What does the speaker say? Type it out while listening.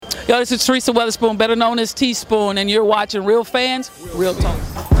Yo, this is Teresa Weatherspoon, better known as Teaspoon, and you're watching Real Fans, Real Talk.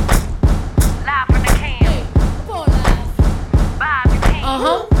 Live from the can. Vibe, you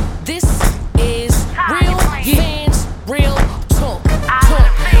can. This is Real Fans, Real Talk.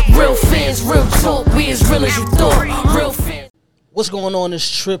 Real fans, real talk. We as real as you thought. Real fans. What's going on? It's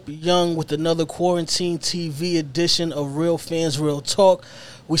Trip Young with another Quarantine TV edition of Real Fans, Real Talk.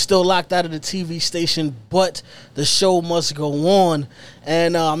 We still locked out of the TV station, but the show must go on.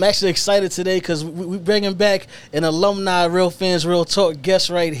 And I'm actually excited today because we're bringing back an alumni Real Fans, Real Talk guest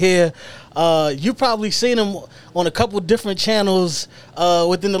right here. You probably seen him on a couple different channels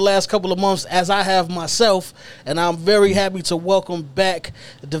within the last couple of months, as I have myself. And I'm very happy to welcome back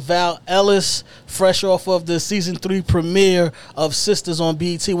Devale Ellis, fresh off of the season 3 premiere of Sisters on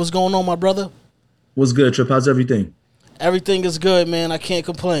BET. What's going on, my brother? What's good, Trip? How's everything? Everything is good, man. I can't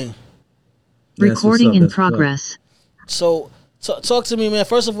complain. Recording in progress. So, talk to me, man.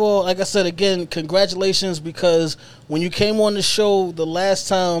 First of all, like I said, again, congratulations, because when you came on the show the last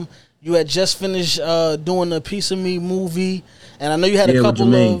time, you had just finished doing a Piece of Me movie, and I know you had a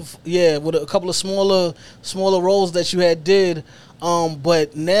couple of smaller roles that you had did.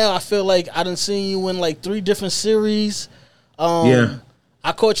 But now I feel like I done seen you in like 3 different series. I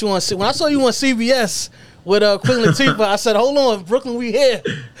caught you on when I saw you on CBS. With Queen Latifah, I said, "Hold on, Brooklyn, we here."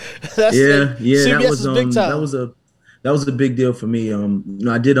 CBS is big time. That was a big deal for me.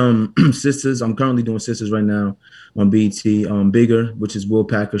 I did Sisters. I'm currently doing Sisters right now on BET. Bigger, which is Will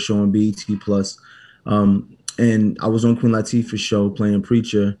Packer's show on BET Plus. And I was on Queen Latifah's show playing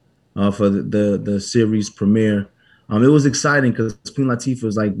Preacher for the series premiere. It was exciting because Queen Latifah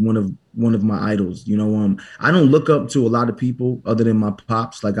is like one of my idols. You know, I don't look up to a lot of people other than my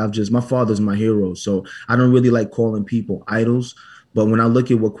pops. Like my father's my hero, so I don't really like calling people idols. But when I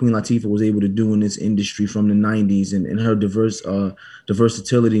look at what Queen Latifah was able to do in this industry from the 90s and her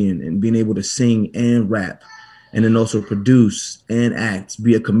versatility and being able to sing and rap, and then also produce and act,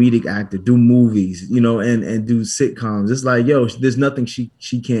 be a comedic actor, do movies, you know, and do sitcoms. It's like, yo, there's nothing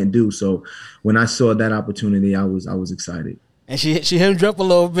she can't do. So when I saw that opportunity, I was excited. And she hemmed you up a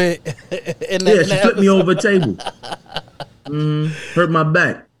little bit. She flipped me over a table. Hurt my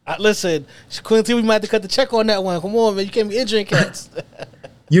back. Listen, Queen T, we might have to cut the check on that one. Come on, man, you can't be injuring cats.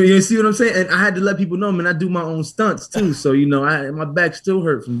 You see what I'm saying? And I had to let people know, man, I do my own stunts too. So, you know, my back still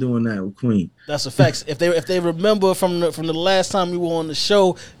hurt from doing that with Queen. That's a fact. If they remember from the last time you were on the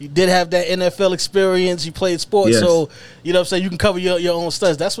show, you did have that NFL experience. You played sports, yes. So you know what I'm saying, you can cover your own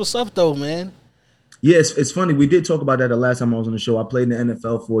stunts. That's what's up though, man. Yeah, it's funny. We did talk about that the last time I was on the show. I played in the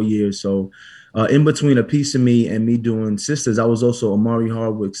NFL 4 years. So in between A Piece of Me and me doing Sisters, I was also Amari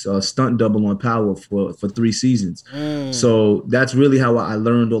Hardwick's stunt double on Power for 3 seasons. So that's really how I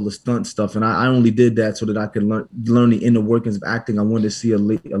learned all the stunt stuff. And I only did that so that I could learn the inner workings of acting. I wanted to see a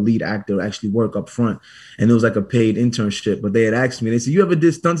lead actor actually work up front. And it was like a paid internship. But they had asked me, they said, "You ever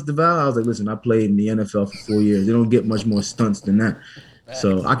did stunts, Devale?" I was like, "Listen, I played in the NFL for 4 years. They don't get much more stunts than that."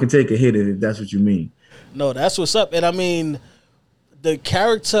 So I can take a hit if that's what you mean. No, that's what's up. And I mean, the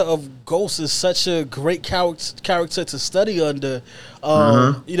character of Ghost is such a great character to study under.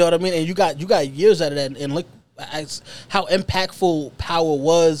 You know what I mean? And you got years out of that. And look how impactful Power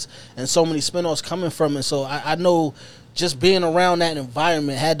was, and so many spinoffs coming from it. So I know just being around that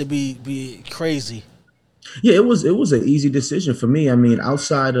environment had to be crazy. Yeah, it was an easy decision for me. I mean,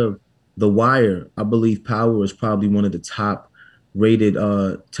 outside of The Wire, I believe Power is probably one of the top rated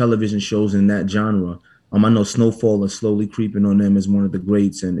television shows in that genre. I know Snowfall is slowly creeping on them as one of the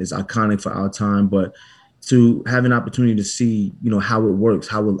greats and is iconic for our time. But to have an opportunity to see, you know, how it works,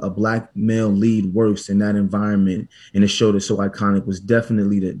 how a black male lead works in that environment in a show that's so iconic was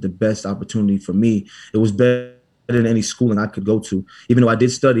definitely the best opportunity for me. It was better than any schooling I could go to. Even though I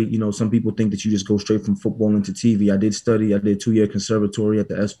did study, you know, some people think that you just go straight from football into TV. I did study. I did 2-year conservatory at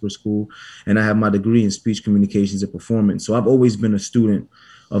the Esper School, and I have my degree in speech communications and performance. So I've always been a student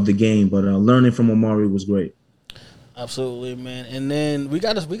of the game, but learning from Omari was great. Absolutely, man. And then we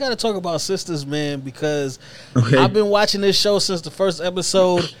got to talk about Sisters, man, because I've been watching this show since the first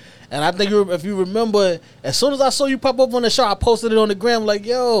episode, and I think if you remember, as soon as I saw you pop up on the show, I posted it on the gram like,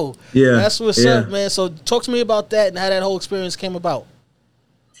 "Yo, that's what's up, man." So talk to me about that and how that whole experience came about.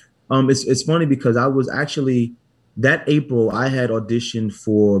 It's funny because I was actually that April I had auditioned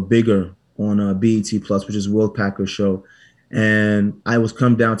for Bigger on BET Plus, which is Will Packer's show. And I was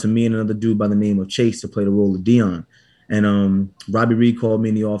come down to me and another dude by the name of Chase to play the role of Dion. And Robbie Reed called me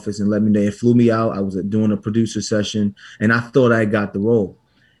in the office and let me know. It flew me out. I was doing a producer session, and I thought I got the role.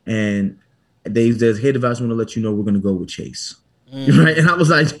 And they said, "Hey, Devale, I just want to let you know we're going to go with Chase." Right. And I was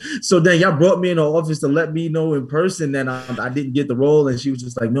like, so then y'all brought me in the office to let me know in person that I didn't get the role. And she was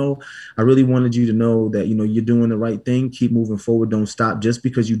just like, no, I really wanted you to know that, you're doing the right thing. Keep moving forward. Don't stop. Just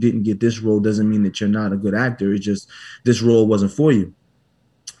because you didn't get this role doesn't mean that you're not a good actor. It's just this role wasn't for you.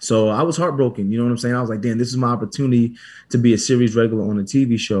 So I was heartbroken. You know what I'm saying? I was like, damn, this is my opportunity to be a series regular on a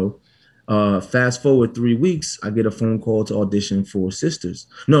TV show. Fast forward 3 weeks, I get a phone call to audition for Sisters.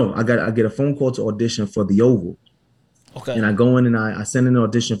 No, I get a phone call to audition for The Oval. Okay. And I go in and I send an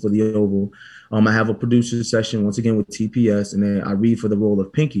audition for The Oval. I have a producer session once again with TPS, and then I read for the role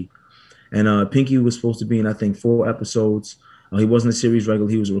of Pinky. And Pinky was supposed to be in, I think, 4 episodes. He wasn't a series regular;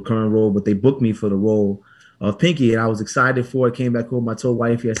 he was a recurring role. But they booked me for the role of Pinky, and I was excited for it. Came back home, I told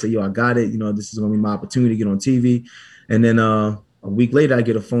wifey, I said, "Yo, I got it. This is gonna be my opportunity to get on TV." And then a week later, I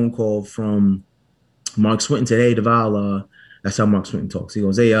get a phone call from Mark Swinton. Said, "Hey, Devale, that's how Mark Swinton talks. He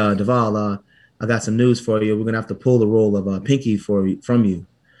goes, "Hey, Devale, I got some news for you. We're gonna have to pull the role of Pinky from you."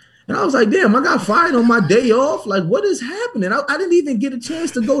 And I was like, damn, I got fired on my day off. Like, what is happening? I didn't even get a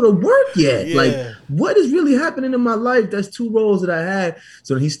chance to go to work yet. Yeah. Like, what is really happening in my life? That's 2 roles that I had.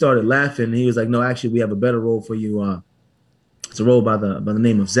 So he started laughing. And he was like, no, actually, we have a better role for you. It's a role by the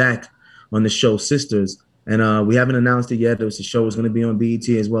name of Zach on the show Sisters. And we haven't announced it yet. The show is going to be on BET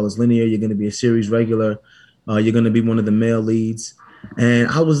as well as linear. You're going to be a series regular. You're going to be one of the male leads. And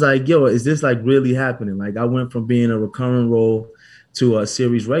I was like, yo, is this like really happening? Like, I went from being a recurring role to a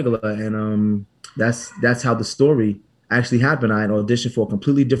series regular. And that's how the story actually happened. I had auditioned for a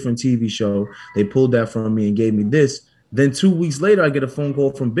completely different TV show. They pulled that from me and gave me this. Then 2 weeks later, I get a phone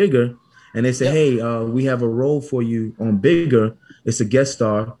call from Bigger. And they say, hey, we have a role for you on Bigger. It's a guest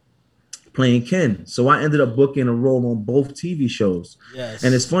star playing Ken. So I ended up booking a role on both TV shows. Yes.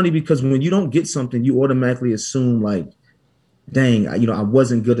 And it's funny because when you don't get something, you automatically assume like, dang, I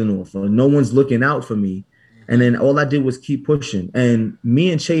wasn't good enough, or no one's looking out for me. And then all I did was keep pushing. And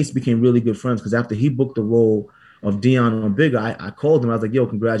me and Chase became really good friends because after he booked the role of Dion on Bigger, I called him. I was like, yo,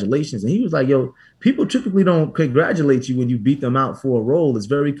 congratulations. And he was like, yo, people typically don't congratulate you when you beat them out for a role. It's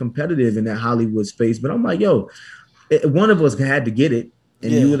very competitive in that Hollywood space. But I'm like, yo, one of us had to get it.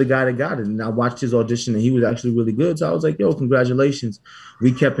 And you were the guy that got it. And I watched his audition and he was actually really good. So I was like, yo, congratulations.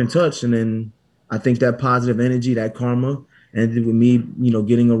 We kept in touch. And then I think that positive energy, that karma, ended with me,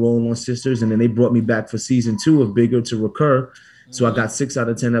 getting a role on Sisters. And then they brought me back for season 2 of Bigger to recur. So I got 6 out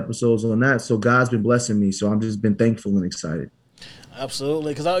of 10 episodes on that. So God's been blessing me. So I'm just been thankful and excited.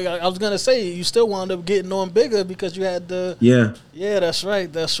 Absolutely. Because I was going to say, you still wound up getting on Bigger because you had the... Yeah. Yeah, that's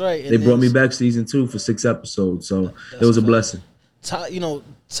right. That's right. They brought me back season 2 for 6 episodes. So it was a blessing.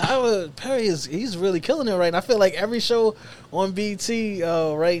 Tyler Perry he's really killing it right now. I feel like every show on BT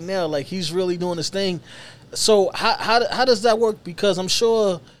right now, like he's really doing his thing. So how does that work? Because I'm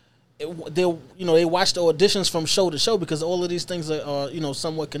sure they watch the auditions from show to show because all of these things are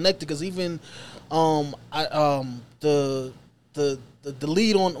somewhat connected. Because even the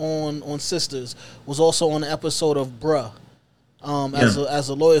lead on Sisters was also on the episode of Bruh. As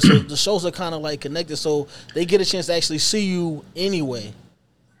a lawyer, so the shows are kind of like connected, so they get a chance to actually see you anyway.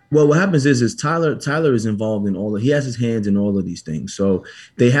 Well, what happens is Tyler is involved in he has his hands in all of these things. So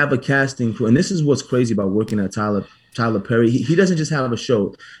they have a casting crew, and this is what's crazy about working at Tyler Perry. He doesn't just have a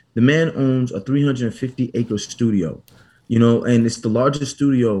show. The man owns a 350-acre studio, and it's the largest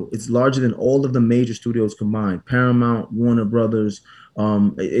studio. It's larger than all of the major studios combined: Paramount, Warner Brothers.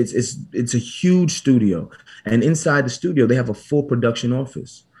 It's a huge studio, and inside the studio they have a full production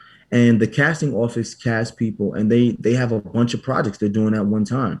office. And the casting office casts people, and they have a bunch of projects they're doing at one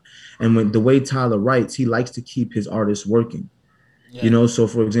time. And the way Tyler writes, he likes to keep his artists working. Yeah. So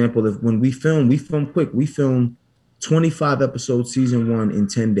for example, when we film quick. We film 25 episodes season 1 in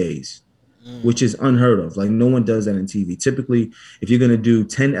 10 days, which is unheard of. Like no one does that in TV. Typically, if you're going to do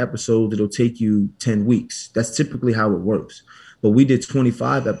 10 episodes, it'll take you 10 weeks. That's typically how it works. But we did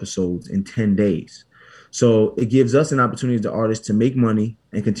 25 episodes in 10 days. So it gives us an opportunity as the artist to make money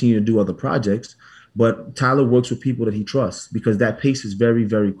and continue to do other projects. But Tyler works with people that he trusts because that pace is very,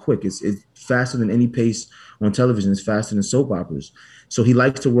 very quick. It's faster than any pace on television. It's faster than soap operas. So he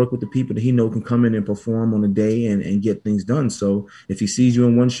likes to work with the people that he knows can come in and perform on a day and get things done. So if he sees you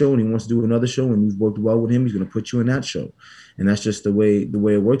in one show and he wants to do another show and you've worked well with him, he's going to put you in that show. And that's just the way it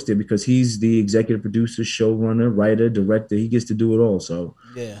works there because he's the executive producer, showrunner, writer, director. He gets to do it all. So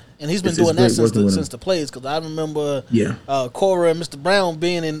yeah, and he's been doing that since the plays because I remember Cora and Mr. Brown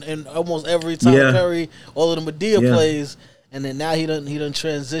being in almost every Tyler Perry, all of the Medea plays, and then now he done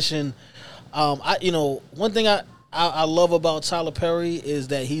transition. One thing I love about Tyler Perry is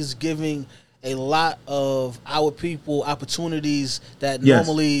that he's giving a lot of our people opportunities that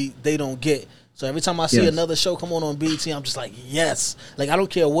normally they don't get. So every time I see Yes. another show come on BT, I'm just like, yes. Like, I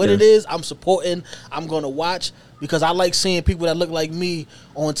don't care what Yes. it is, I'm supporting, I'm going to watch, because I like seeing people that look like me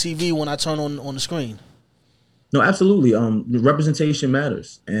on TV when I turn on the screen. No, absolutely. The representation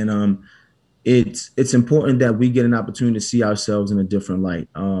matters, and it's important that we get an opportunity to see ourselves in a different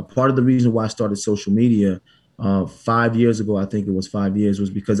light. Part of the reason why I started social media 5 years ago, I think it was 5 years,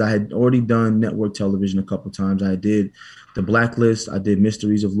 was because I had already done network television a couple times. I did The Blacklist, I did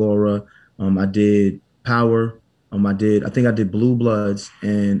Mysteries of Laura, I did Power, I think I did Blue Bloods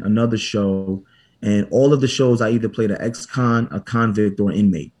and another show, and all of the shows I either played an ex-con, a convict, or an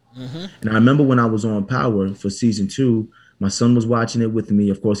inmate. And I remember when I was on Power for season 2, my son was watching it with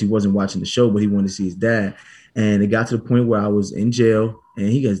me. Of course, he wasn't watching the show, but he wanted to see his dad. And it got to the point where I was in jail, and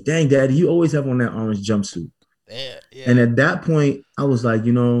he goes, "Dang, Daddy, you always have on that orange jumpsuit." Yeah, yeah. And at that point, I was like,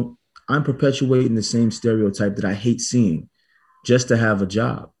 I'm perpetuating the same stereotype that I hate seeing just to have a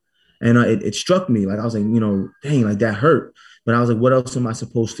job. And it struck me, like, I was like, dang, like that hurt. But I was like, what else am I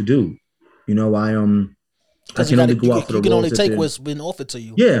supposed to do? I can only go out for the roles. You can only take what's been offered to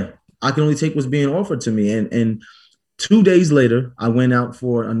you. Yeah, I can only take what's being offered to me. And 2 days later, I went out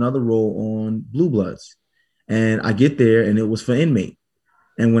for another role on Blue Bloods. And I get there, and it was for inmate.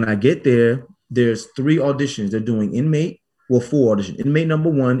 And when I get there, there's 3 auditions. They're doing inmate, 4 auditions. Inmate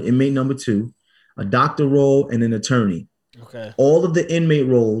number 1, inmate number 2, a doctor role, and an attorney. Okay. All of the inmate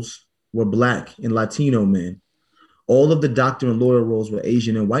roles were Black and Latino men. All of the doctor and lawyer roles were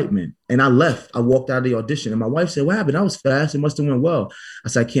Asian and white men. And I left. I walked out of the audition, and my wife said, "What happened? That was fast. It must have went well." I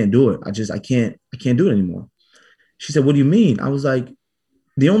said, "I can't do it. I can't do it anymore." She said, "What do you mean?" I was like,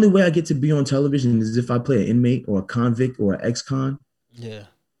 "The only way I get to be on television is if I play an inmate or a convict or an ex-con." Yeah.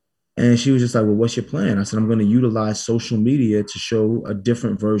 And she was just like, "Well, what's your plan?" I said, "I'm going to utilize social media to show a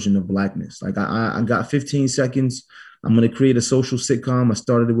different version of Blackness. Like, I got 15 seconds. I'm going to create a social sitcom. I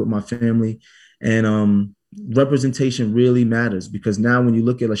started it with my family. And representation really matters, because now when you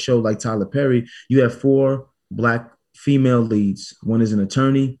look at a show like Tyler Perry, you have 4 Black female leads. One is an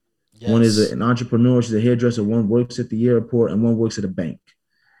attorney. Yes. One is an entrepreneur. She's a hairdresser. One works at the airport, and one works at a bank.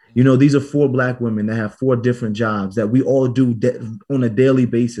 These are 4 Black women that have 4 different jobs that we all do on a daily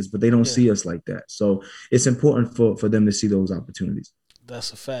basis, but they don't see us like that. So it's important for them to see those opportunities.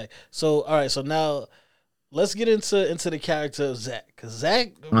 That's a fact. So, all right. So now let's get into the character of Zach. Because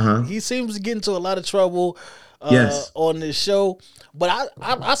Zach, he seems to get into a lot of trouble on this show. But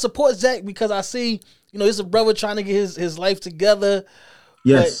I support Zach, because I see, he's a brother trying to get his life together.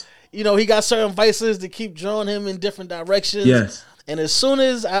 Yes. But, he got certain vices that keep drawing him in different directions. Yes. And as soon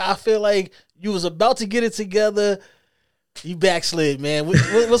as I feel like you was about to get it together, you backslid, man.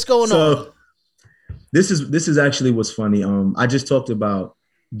 What's going on? This is actually what's funny. I just talked about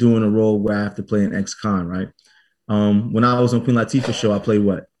doing a role where I have to play an ex-con, right? When I was on Queen Latifah's show, I played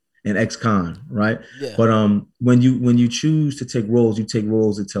what? An ex-con, right? Yeah. But when you choose to take roles, you take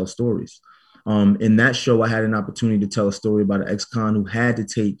roles that tell stories. In that show, I had an opportunity to tell a story about an ex-con who had to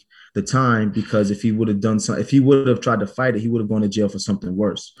take the time, because if he would have tried to fight it, he would have gone to jail for something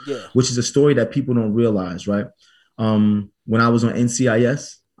worse. Yeah. Which is a story that people don't realize, right? When I was on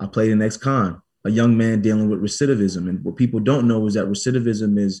NCIS, I played an ex-con, a young man dealing with recidivism. And what people don't know is that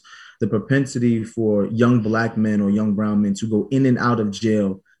recidivism is the propensity for young Black men or young brown men to go in and out of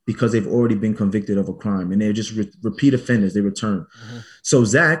jail because they've already been convicted of a crime, and they're just repeat offenders. They return. Mm-hmm. So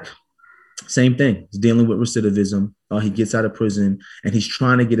Zach, same thing. He's dealing with recidivism. He gets out of prison, and he's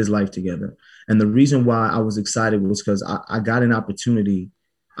trying to get his life together. And the reason why I was excited was because I got an opportunity.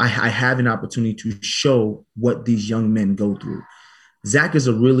 I have an opportunity to show what these young men go through. Zach is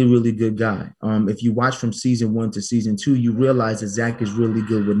a really, really good guy. If you watch from season 1 to season 2, you realize that Zach is really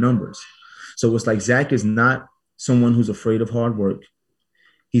good with numbers. So it's like Zach is not someone who's afraid of hard work.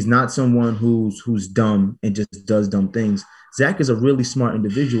 He's not someone who's dumb and just does dumb things. Zach is a really smart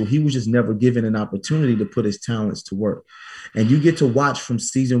individual. He was just never given an opportunity to put his talents to work. And you get to watch from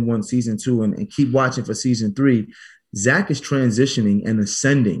season 1, season 2, and keep watching for season 3. Zach is transitioning and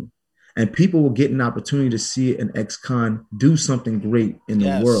ascending, and people will get an opportunity to see an ex-con do something great in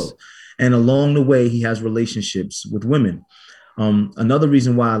the world. And along the way, he has relationships with women. Another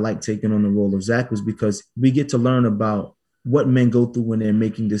reason why I like taking on the role of Zach was because we get to learn about what men go through when they're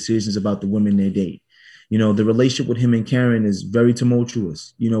making decisions about the women they date. The relationship with him and Karen is very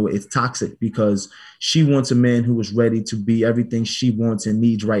tumultuous. It's toxic because she wants a man who is ready to be everything she wants and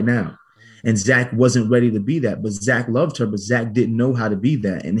needs right now. And Zach wasn't ready to be that, but Zach loved her, but Zach didn't know how to be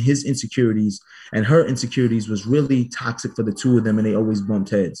that. And his insecurities and her insecurities was really toxic for the two of them, and they always bumped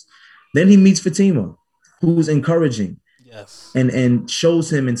heads. Then he meets Fatima, who's encouraging and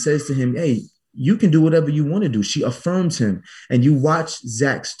shows him and says to him, "Hey, you can do whatever you want to do. She affirms him. And you watch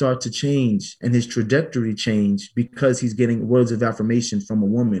Zach start to change and his trajectory change because he's getting words of affirmation from a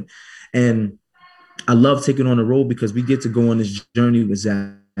woman. And I love taking on the role because we get to go on this journey with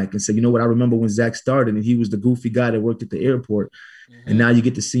Zach and say, you know what, I remember when Zach started and he was the goofy guy that worked at the airport. And now you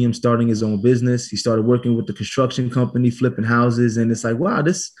get to see him starting his own business. He started working with the construction company, flipping houses. And it's like, wow,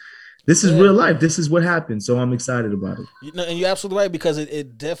 this is real life. This is what happened. So I'm excited about it. You know, and you're absolutely right, because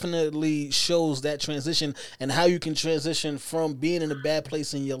it definitely shows that transition and how you can transition from being in a bad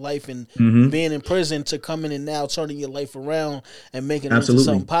place in your life and being in prison to coming and now turning your life around and making it into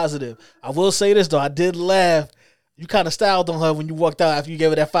something positive. I will say this, though. I did laugh. You kind of styled on her when you walked out after you gave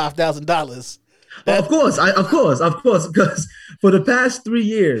her that $5,000. Of course, because for the past 3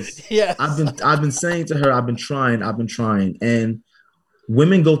 years, I've been saying to her, I've been trying, and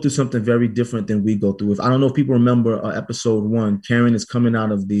women go through something very different than we go through. I don't know if people remember episode 1, Karen is coming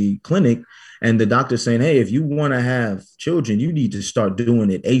out of the clinic and the doctor's saying, hey, if you want to have children, you need to start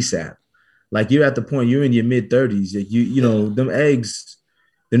doing it ASAP. Like, you're at the point, you're in your mid 30s, you know, them eggs,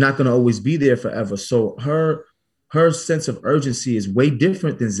 they're not going to always be there forever. So her sense of urgency is way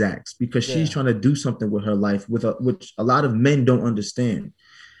different than Zach's, because she's trying to do something with her life, which a lot of men don't understand.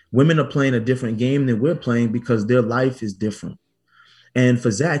 Women are playing a different game than we're playing because their life is different. And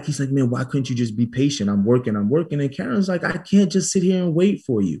for Zach, he's like, man, why couldn't you just be patient? I'm working. And Karen's like, I can't just sit here and wait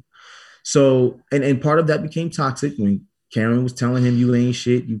for you. So, and part of that became toxic when Karen was telling him, you ain't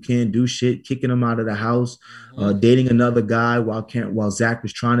shit, you can't do shit, kicking him out of the house, dating another guy while Zach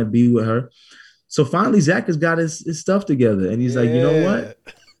was trying to be with her. So finally, Zach has got his stuff together. And he's like, you know what?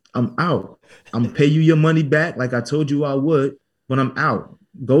 I'm out. I'm going to pay you your money back like I told you I would, but I'm out.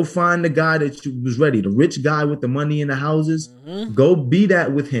 Go find the guy that was ready, the rich guy with the money in the houses. Go be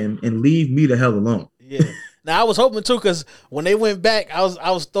that with him and leave me the hell alone. Yeah. Now, I was hoping too, because when they went back, I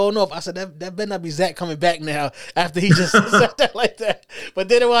was thrown off. I said, that better not be Zach coming back now after he just said that like that. But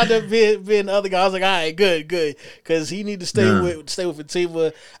then it wound up being the other guy. I was like, all right, good, because he need to stay with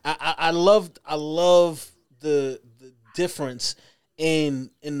Fatima. I love the difference in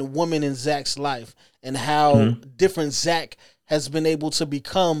the woman in Zach's life and how different Zach has been able to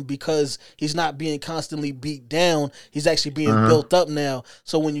become, because he's not being constantly beat down. He's actually being built up now.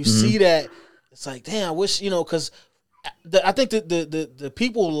 So when you see that, it's like, damn, I wish, because I think that the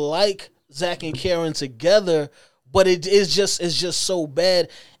people like Zach and Karen together, but it's just so bad.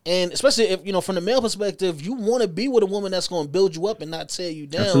 And especially if, from the male perspective, you want to be with a woman that's going to build you up and not tear you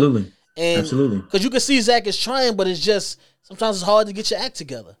down. Absolutely. Because you can see Zach is trying, but it's just, sometimes it's hard to get your act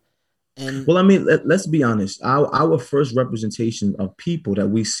together. And well, I mean, let's be honest. Our first representation of people that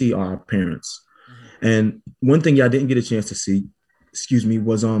we see are our parents. And one thing y'all didn't get a chance to see,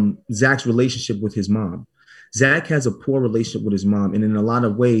 was Zach's relationship with his mom. Zach has a poor relationship with his mom. And in a lot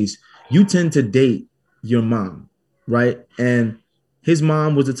of ways, you tend to date your mom, right? And his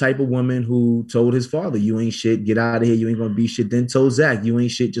mom was the type of woman who told his father, you ain't shit, get out of here, you ain't gonna be shit. Then told Zach, you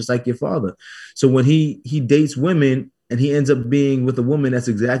ain't shit, just like your father. So when he dates women and he ends up being with a woman that's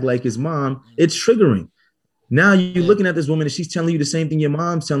exactly like his mom, it's triggering. Now you're looking at this woman and she's telling you the same thing your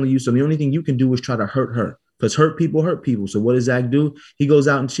mom's telling you. So the only thing you can do is try to hurt her, because hurt people. So what does Zach do? He goes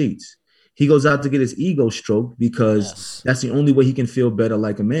out and cheats. He goes out to get his ego stroked because that's the only way he can feel better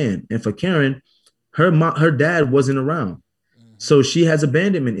like a man. And for Karen, her dad wasn't around. So she has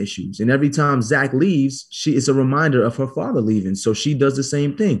abandonment issues. And every time Zach leaves, it's a reminder of her father leaving. So she does the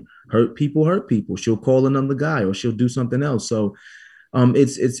same thing. Hurt people. She'll call another guy or she'll do something else. So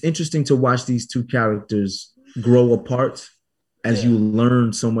it's interesting to watch these two characters grow apart as you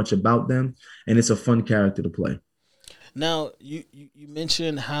learn so much about them. And it's a fun character to play. Now, you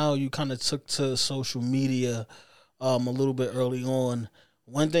mentioned how you kind of took to social media a little bit early on.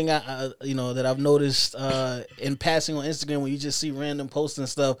 One thing I that I've noticed in passing on Instagram, when you just see random posts and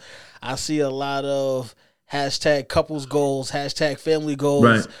stuff, I see a lot of hashtag couples goals, hashtag family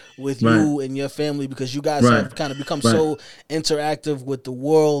goals with you and your family, because you guys have kind of become so interactive with the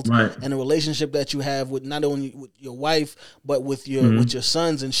world and the relationship that you have with not only with your wife, but with your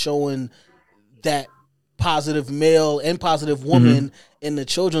sons, and showing that positive male and positive woman in the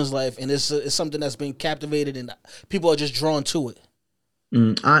children's life. And it's something that's been captivated and people are just drawn to it.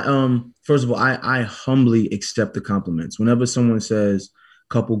 First of all, I humbly accept the compliments. Whenever someone says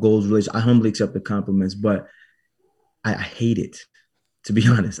couple goals, relation, I humbly accept the compliments, but I hate it, to be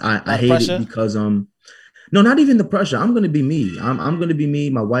honest. I hate pressure? It because, no, not even the pressure. I'm going to be me. I'm going to be me.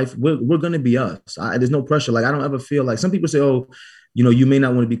 My wife, we're going to be us. There's no pressure. Like, I don't ever feel like, some people say, oh, you may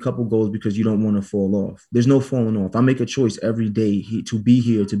not want to be couple goals because you don't want to fall off. There's no falling off. I make a choice every day to be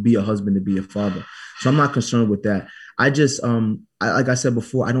here, to be a husband, to be a father. So I'm not concerned with that. I just, like I said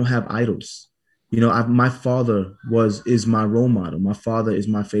before, I don't have idols. My father is my role model. My father is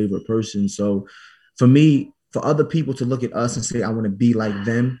my favorite person. So for me, for other people to look at us and say, I want to be like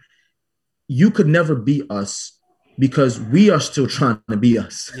them, you could never be us because we are still trying to be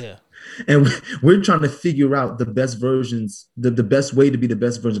us. Yeah. And we're trying to figure out the best versions, the best way to be the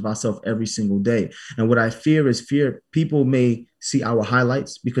best version of ourselves every single day. And what I fear people may see our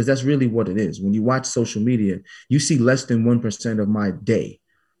highlights, because that's really what it is. When you watch social media, you see less than 1% of my day.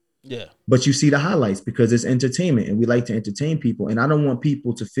 Yeah. But you see the highlights because it's entertainment and we like to entertain people. And I don't want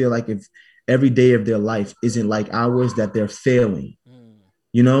people to feel like if every day of their life isn't like ours, that they're failing.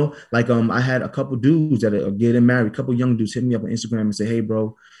 Like I had a couple dudes that are getting married, a couple young dudes hit me up on Instagram and say, hey,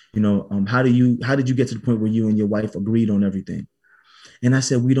 bro, how did you get to the point where you and your wife agreed on everything? And I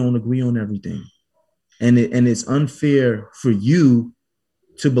said, we don't agree on everything. And it's unfair for you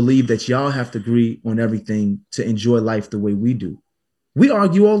to believe that y'all have to agree on everything to enjoy life the way we do. We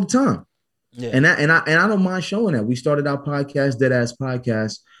argue all the time. Yeah. And I don't mind showing that. We started our podcast, Dead Ass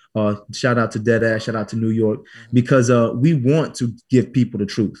Podcast. Shout out to Dead Ass, shout out to New York, because we want to give people the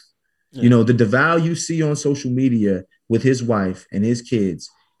truth. Yeah. The Devale you see on social media with his wife and his kids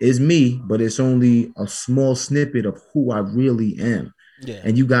is me, but it's only a small snippet of who I really am. Yeah.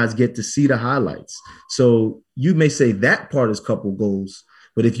 And you guys get to see the highlights. So you may say that part is couple goals,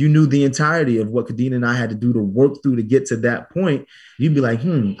 but if you knew the entirety of what Khadeen and I had to do to work through to get to that point, you'd be like, I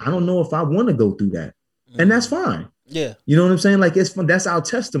don't know if I want to go through that. And that's fine. Yeah. You know what I'm saying? Like, it's fun. That's our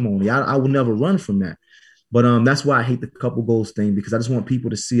testimony. I will never run from that. But that's why I hate the couple goals thing, because I just want people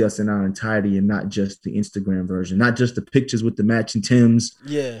to see us in our entirety and not just the Instagram version, not just the pictures with the matching Timbs.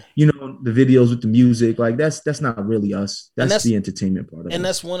 Yeah. The videos with the music. Like, that's not really us. That's the entertainment part of it. And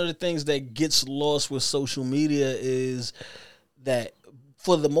that's one of the things that gets lost with social media is that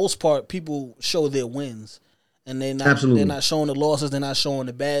for the most part, people show their wins. And they're not showing the losses. They're not showing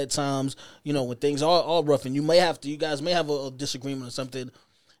the bad times. When things are rough, and you guys may have a disagreement or something.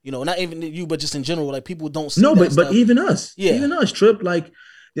 Not even you, but just in general, like people don't see. No, but even us, Trip. Like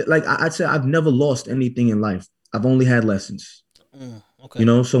I'd say, I've never lost anything in life. I've only had lessons. Okay.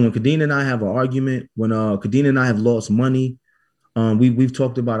 So when Khadeen and I have an argument, when Khadeen and I have lost money, we've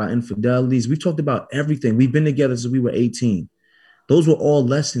talked about our infidelities. We've talked about everything. We've been together since we were 18. Those were all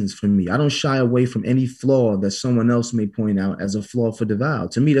lessons for me. I don't shy away from any flaw that someone else may point out as a flaw for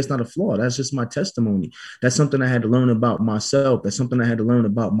Devale. To me, that's not a flaw. That's just my testimony. That's something I had to learn about myself. That's something I had to learn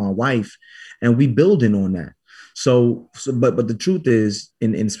about my wife. And we building on that. But the truth is,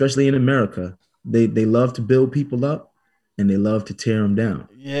 and especially in America, they love to build people up and they love to tear them down.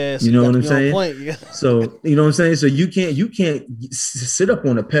 Yes, you know what I'm saying? Yeah. So you know what I'm saying? So you can't sit up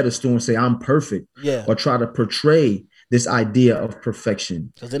on a pedestal and say I'm perfect, or try to portray this idea of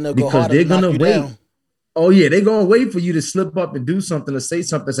perfection, because they're gonna wait. Down. Oh yeah, they're gonna wait for you to slip up and do something, or say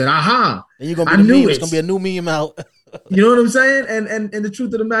something, say, aha, and you're gonna be the meme. It's gonna be a new meme out. You know what I'm saying? And the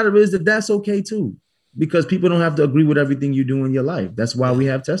truth of the matter is that's okay too, because people don't have to agree with everything you do in your life. That's why we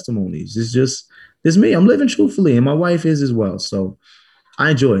have testimonies. It's me. I'm living truthfully, and my wife is as well. So I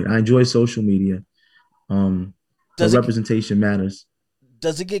enjoy it. I enjoy social media. Representation matters.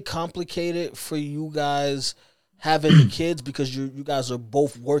 Does it get complicated for you guys having the kids, because you guys are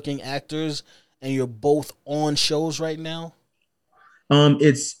both working actors and you're both on shows right now?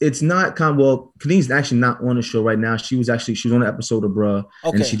 It's not Khadeen's actually not on the show right now. She was on an episode of Bruh,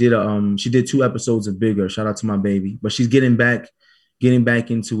 and she did 2 episodes of Bigger. Shout out to my baby, but she's getting back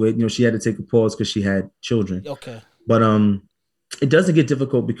into it. She had to take a pause because she had children. Okay, but it doesn't get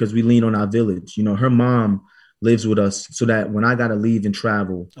difficult because we lean on our village. Her mom lives with us, so that when I got to leave and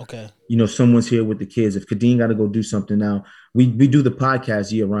travel, someone's here with the kids. If Khadeen got to go do something now, we do the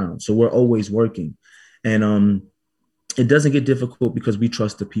podcast year round. So we're always working. And it doesn't get difficult because we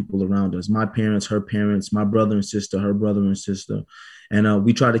trust the people around us. My parents, her parents, my brother and sister, her brother and sister. And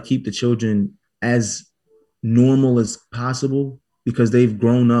we try to keep the children as normal as possible because they've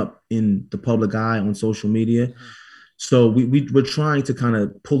grown up in the public eye on social media. Mm-hmm. So we're trying to kind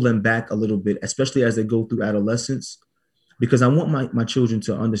of pull them back a little bit, especially as they go through adolescence, because I want my children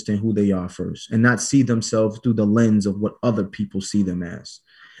to understand who they are first and not see themselves through the lens of what other people see them as.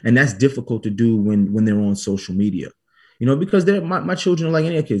 And that's difficult to do when they're on social media, because my children are like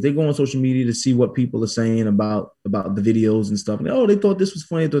any kids. They go on social media to see what people are saying about the videos and stuff. And, they thought this was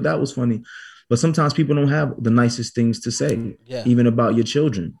funny. They thought that was funny. But sometimes people don't have the nicest things to say, even about your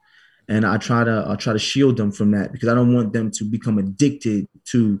children. And I try to shield them from that because I don't want them to become addicted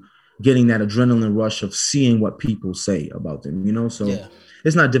to getting that adrenaline rush of seeing what people say about them, So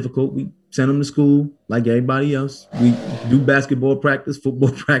it's not difficult. We send them to school like everybody else. We do basketball practice,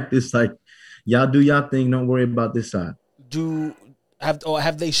 football practice. Like, y'all do y'all thing. Don't worry about this side.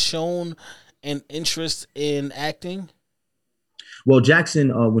 Have they shown an interest in acting? Well, Jackson,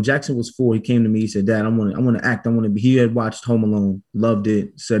 when Jackson was 4, he came to me. He said, "Dad, I want to act. I want to be." He had watched Home Alone, loved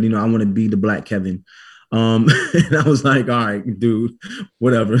it. Said, "I want to be the Black Kevin." And I was like, "All right, dude,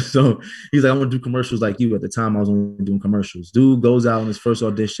 whatever." So he's like, "I want to do commercials like you." At the time, I was only doing commercials. Dude goes out on his first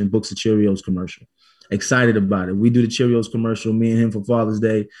audition, books a Cheerios commercial. Excited about it. We do the Cheerios commercial, me and him for Father's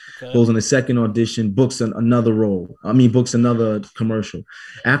Day. Okay. Goes on the second audition, books another role. Books another commercial.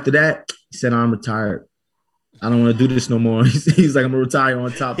 After that, he said, "I'm retired. I don't want to do this no more." He's like, "I'm gonna retire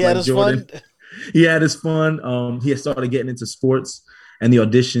on top like Jordan." He had his fun. He had started getting into sports, and the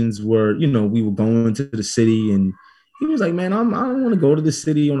auditions were, we were going to the city, and he was like, "Man, I don't want to go to the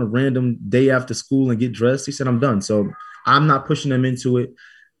city on a random day after school and get dressed." He said, "I'm done." So I'm not pushing them into it.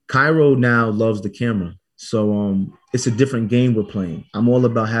 Cairo now loves the camera. So it's a different game we're playing. I'm all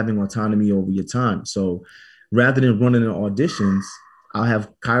about having autonomy over your time. So rather than running in auditions, I'll have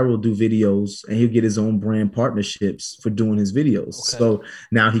Cairo do videos, and he'll get his own brand partnerships for doing his videos. Okay. So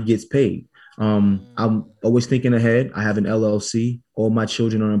now he gets paid. I'm always thinking ahead. I have an LLC. All my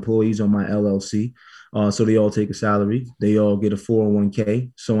children are employees on my LLC. So they all take a salary. They all get a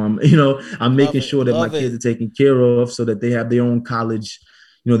 401k. So I'm making sure that my kids are taken care of so that they have their own college,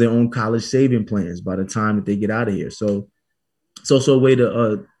 their own college saving plans by the time that they get out of here. So it's also a way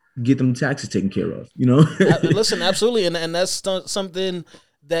to get them taxes taken care of, Listen, absolutely. And that's something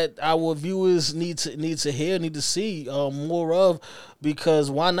that our viewers need to hear, need to see more of,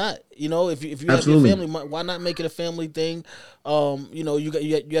 because why not? If you have your family, why not make it a family thing? You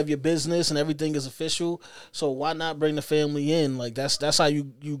have your business and everything is official, so why not bring the family in? Like that's how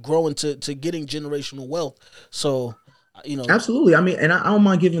you grow into getting generational wealth. So absolutely. And I don't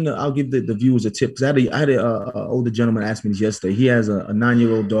mind I'll give the viewers a tip, because I had a older gentleman ask me this yesterday. He has a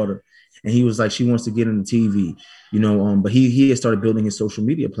 9-year-old daughter, and he was like, she wants to get into TV, but he had started building his social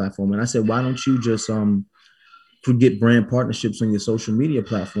media platform. And I said, why don't you just get brand partnerships on your social media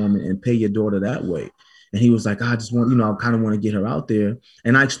platform and pay your daughter that way? And he was like, I just want, I kind of want to get her out there.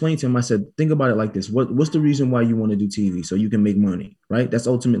 And I explained to him, I said, think about it like this. What's the reason why you want to do TV? So you can make money, right? That's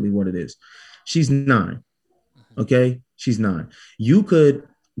ultimately what it is. She's 9. Okay. She's 9. You could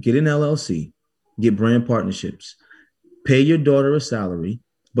get an LLC, get brand partnerships, pay your daughter a salary,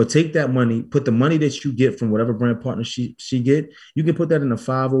 but take that money, put the money that you get from whatever brand partner she get, you can put that in a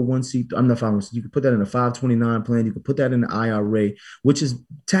 501c. I'm not 501c. You can put that in a 529 plan. You can put that in the IRA, which is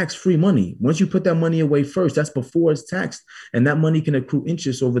tax-free money. Once you put that money away first, that's before it's taxed, and that money can accrue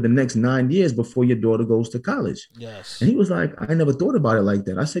interest over the next 9 years before your daughter goes to college. Yes. And he was like, I never thought about it like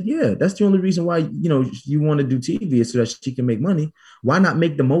that. I said, yeah, that's the only reason why you want to do TV, is so that she can make money. Why not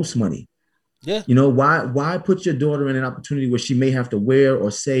make the most money? Yeah. Why put your daughter in an opportunity where she may have to wear or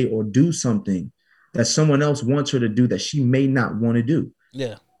say or do something that someone else wants her to do that she may not want to do?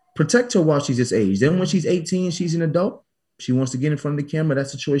 Yeah. Protect her while she's this age. Then when she's 18, she's an adult. She wants to get in front of the camera.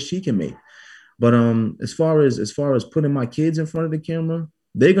 That's a choice she can make. But as far as putting my kids in front of the camera,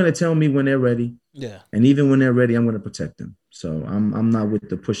 they're gonna tell me when they're ready. Yeah. And even when they're ready, I'm gonna protect them. So I'm not with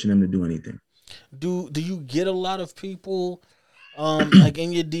the pushing them to do anything. Do you get a lot of people like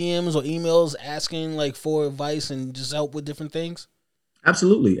in your DMs or emails asking like for advice and just help with different things?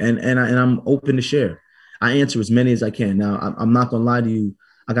 Absolutely. And I'm open to share. I answer as many as I can. Now, I'm not going to lie to you.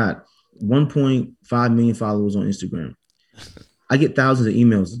 I got 1.5 million followers on Instagram. I get thousands of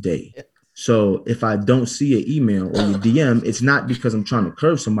emails a day. So if I don't see an email or your DM, it's not because I'm trying to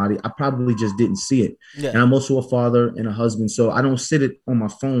curve somebody. I probably just didn't see it. Yeah. And I'm also a father and a husband, so I don't sit it on my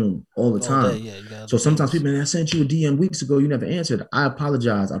phone all the time. So sometimes people, I sent you a DM weeks ago, you never answered. I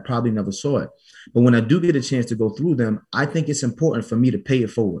apologize. I probably never saw it. But when I do get a chance to go through them, I think it's important for me to pay it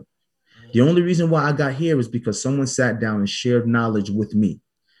forward. The only reason why I got here is because someone sat down and shared knowledge with me.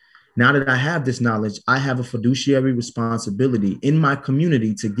 Now that I have this knowledge, I have a fiduciary responsibility in my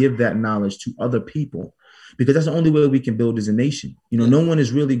community to give that knowledge to other people, because that's the only way we can build as a nation. No one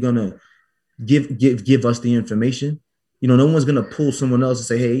is really going to give us the information. No one's going to pull someone else and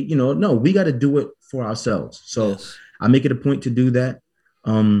say, hey, no, we got to do it for ourselves. So yes. I make it a point to do that.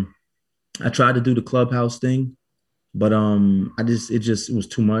 I tried to do the Clubhouse thing, but it was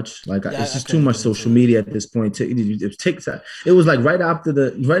too much. Like it's just too much social media at this point. It was TikTok. It was like right after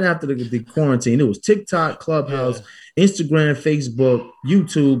the quarantine. It was TikTok, Clubhouse, Instagram, Facebook,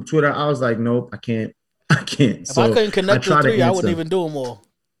 YouTube, Twitter. I was like, nope, I can't. If I couldn't connect the three, I wouldn't even do them all.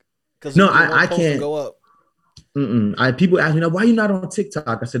 No, I can't. Go up. People ask me, why are you not on TikTok?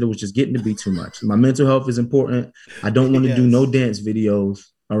 I said it was just getting to be too much. My mental health is important. I don't want to do no dance videos.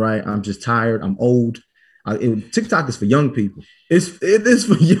 All right, I'm just tired. I'm old. TikTok is for young people. It is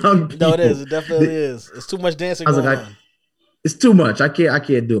for young people. No, it is. It definitely is. It's too much dancing going on. it's too much. I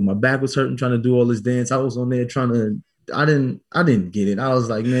can't do it. My back was hurting trying to do all this dance. I was on there I didn't get it. I was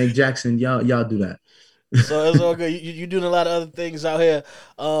like, man, Jackson, y'all do that. So it's all good. You doing a lot of other things out here.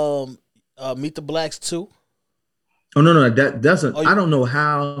 Meet the Blacks too. Oh no, I don't know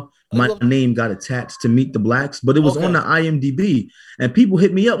how my name got attached to Meet the Blacks, but it was on the IMDb, and people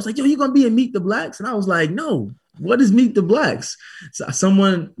hit me up. It's like, yo, you gonna be in Meet the Blacks? And I was like, no. What is Meet the Blacks? So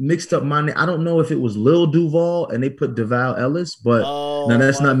someone mixed up my name. I don't know if it was Lil Duval and they put Devale Ellis, but no,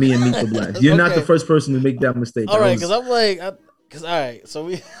 that's not me and Meet the Blacks. You're not the first person to make that mistake. All right, because I'm like, all right, so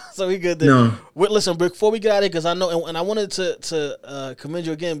we good there. No. Listen, before we get out of here, because I know, and I wanted to commend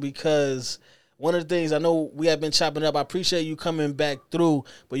you again because one of the things I know we have been chopping up. I appreciate you coming back through,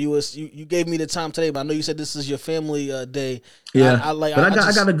 but you gave me the time today. But I know you said this is your family day. Yeah, I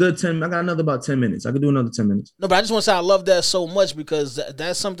got a good 10. I got another about 10 minutes. I could do another 10 minutes. No, but I just want to say I love that so much because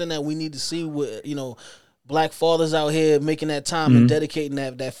that's something that we need to see with Black fathers out here making that time and dedicating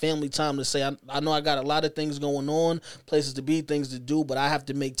that family time to say I know I got a lot of things going on, places to be, things to do, but I have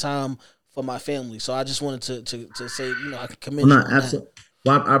to make time for my family. So I just wanted to say I can commend you on absolutely. That.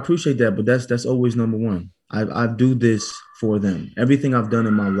 Well, I appreciate that, but that's always number one. I do this for them. Everything I've done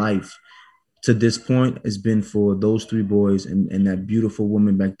in my life to this point has been for those 3 boys and that beautiful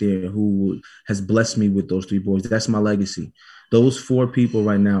woman back there who has blessed me with those 3 boys. That's my legacy. Those 4 people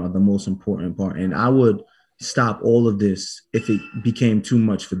right now are the most important part. And I would stop all of this if it became too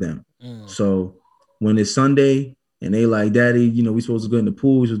much for them. So when it's Sunday and they like, Daddy, we supposed to go in the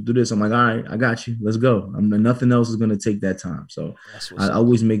pool, we supposed to do this. I'm like, all right, I got you. Let's go. Nothing else is going to take that time. So I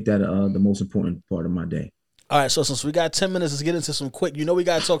always make that the most important part of my day. All right. So since we got 10 minutes, let's get into some quick. We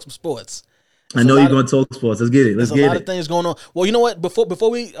got to talk some sports. I know you're going to talk sports. Let's get it. There's a lot of things going on. Well, you know what? Before I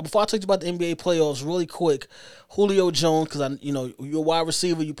talk to you about the NBA playoffs, really quick, Julio Jones, because you're a wide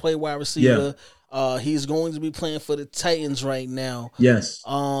receiver. You play wide receiver. Yeah. He's going to be playing for the Titans right now. Yes.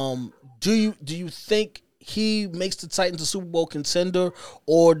 Do you think he makes the Titans a Super Bowl contender,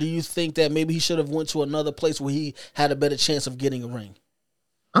 or do you think that maybe he should have went to another place where he had a better chance of getting a ring?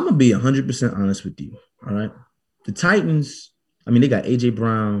 I'm going to be 100% honest with you, all right? The Titans, they got A.J.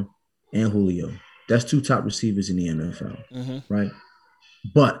 Brown and Julio. That's 2 top receivers in the NFL, right?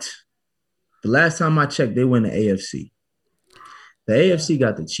 But the last time I checked, they were in the AFC. The AFC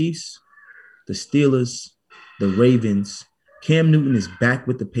got the Chiefs, the Steelers, the Ravens. Cam Newton is back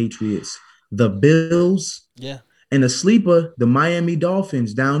with the Patriots. The Bills, and the sleeper, the Miami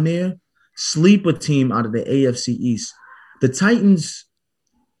Dolphins down there, sleeper team out of the AFC East. The Titans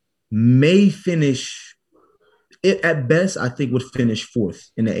may finish, at best, I think would finish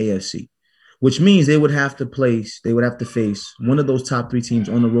 4th in the AFC, which means they would have to face one of those top 3 teams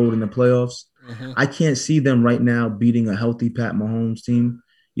on the road in the playoffs. I can't see them right now beating a healthy Pat Mahomes team.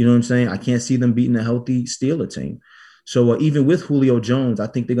 You know what I'm saying? I can't see them beating a healthy Steeler team. So even with Julio Jones, I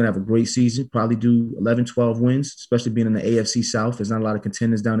think they're going to have a great season, probably do 11, 12 wins, especially being in the AFC South. There's not a lot of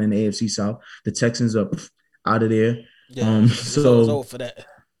contenders down in the AFC South. The Texans are out of there. Yeah, so for that.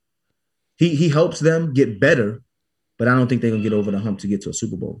 He helps them get better, but I don't think they're going to get over the hump to get to a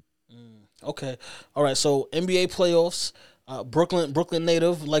Super Bowl. Okay. All right, so NBA playoffs, Brooklyn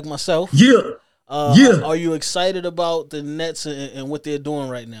native like myself. Yeah. Are you excited about the Nets and what they're doing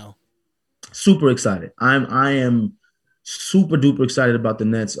right now? Super excited. I am super duper excited about the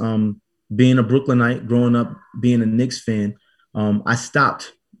Nets. Being a Brooklynite, growing up being a Knicks fan, I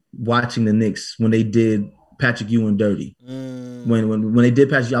stopped watching the Knicks when they did Patrick Ewing dirty. When they did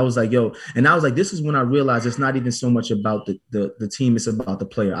Patrick, I was like, yo, and I was like, this is when I realized it's not even so much about the team, it's about the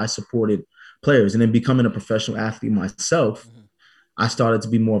player. I supported players, and then becoming a professional athlete myself, I started to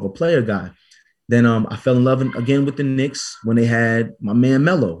be more of a player guy. Then I fell in love again with the Knicks when they had my man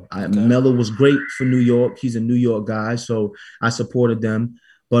Melo. Melo was great for New York. He's a New York guy, so I supported them.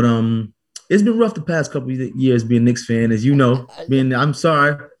 But it's been rough the past couple of years being a Knicks fan, as you know. I'm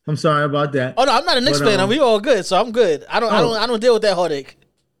sorry about that. Oh no, I'm not a Knicks fan. We all good, so I'm good. I don't deal with that heartache.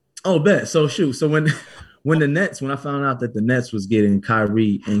 Oh, bet. So shoot. So when I found out that the Nets was getting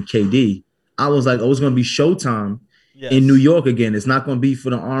Kyrie and KD, I was like, oh, it's going to be Showtime. Yes. In New York again. It's not going to be for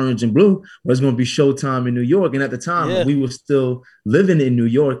the orange and blue, but it's going to be Showtime in New York. And at the time, we were still living in New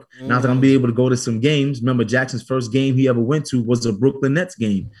York. And I was going to be able to go to some games. Remember, Jackson's first game he ever went to was a Brooklyn Nets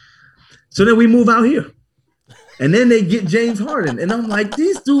game. So then we move out here. And then they get James Harden. And I'm like,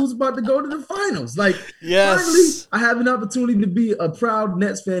 these dudes about to go to the finals. Like, finally, I have an opportunity to be a proud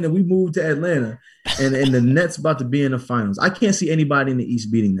Nets fan, and we moved to Atlanta. And the Nets about to be in the finals. I can't see anybody in the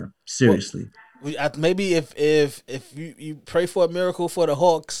East beating them. Seriously. Maybe if you pray for a miracle for the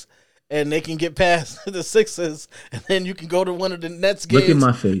Hawks and they can get past the Sixers, and then you can go to one of the Nets games. Look at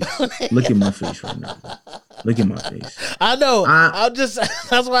my face. Look at my face right now. Look at my face. I know.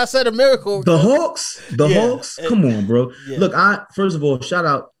 That's why I said a miracle. The Hawks. Come on, bro. Yeah. Look, first of all, shout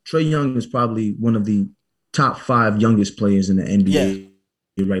out. Trae Young is probably one of the top 5 youngest players in the NBA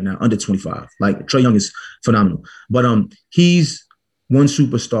right now, under 25. Like, Trae Young is phenomenal. But he's one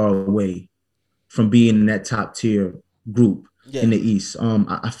superstar away from being in that top tier group in the East.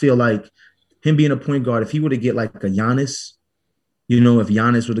 I feel like him being a point guard, if he were to get like a Giannis, if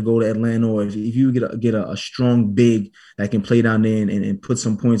Giannis were to go to Atlanta, or if you get a strong big that can play down there and put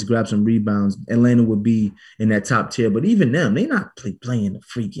some points, grab some rebounds, Atlanta would be in that top tier. But even them, they're not playing the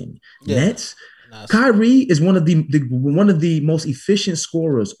freaking Nets. Nice. Kyrie is one of the most efficient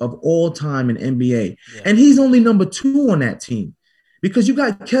scorers of all time in NBA, and he's only number 2 on that team because you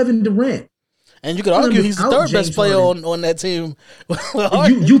got Kevin Durant. And you could argue he's the third best player on that team.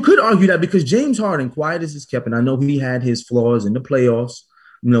 you could argue that because James Harden, quiet as he's kept, and I know he had his flaws in the playoffs.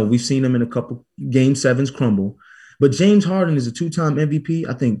 We've seen him in a couple Game 7s crumble. But James Harden is a 2-time MVP,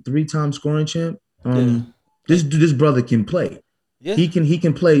 I think 3-time scoring champ. This brother can play. Yeah. He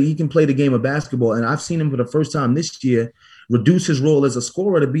can play the game of basketball. And I've seen him for the first time this year reduce his role as a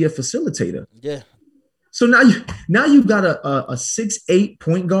scorer to be a facilitator. Yeah. So now you've got a 6'8"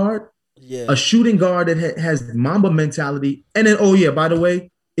 point guard. Yeah. A shooting guard that has Mamba mentality. And then, by the way,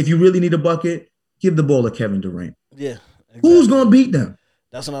 if you really need a bucket, give the ball to Kevin Durant. Yeah. Exactly. Who's going to beat them?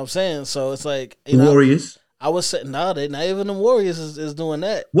 That's what I'm saying. So it's like the Warriors. I was saying, not even the Warriors is doing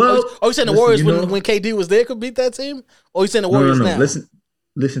that. Well, you saying the Warriors when KD was there could beat that team? Or you saying the Warriors now?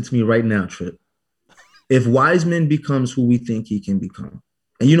 Listen to me right now, Trip. If Wiseman becomes who we think he can become,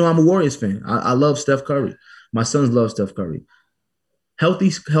 and I'm a Warriors fan. I love Steph Curry. My sons love Steph Curry.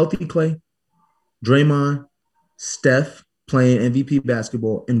 Healthy Clay, Draymond, Steph playing MVP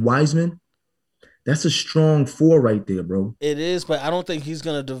basketball, and Wiseman, that's a strong 4 right there, bro. It is, but I don't think he's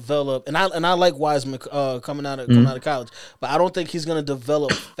gonna develop. And I like Wiseman coming out of college, but I don't think he's gonna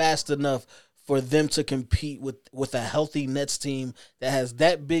develop fast enough for them to compete with a healthy Nets team that has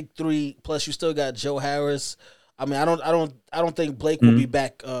that big 3. Plus, you still got Joe Harris. I mean, I don't think Blake will be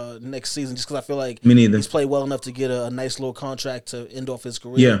back next season just because I feel like he's played well enough to get a nice little contract to end off his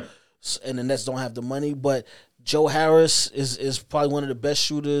career. Yeah. And the Nets don't have the money, but Joe Harris is probably one of the best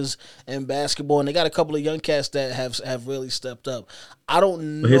shooters in basketball, and they got a couple of young cats that have really stepped up. I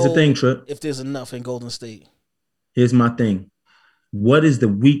don't know. But here's the thing, Trip. If there's enough in Golden State. Here's my thing. What is the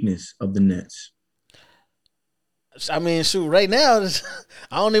weakness of the Nets? I mean, shoot, right now,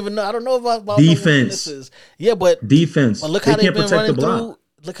 I don't even know. I don't know about defense. Yeah, but defense. But look how they've been running through.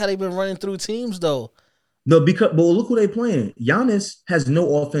 Look how they've been running through teams, though. No, but look who they playing. Giannis has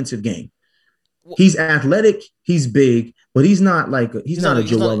no offensive game. He's athletic. He's big, but he's not like he's not a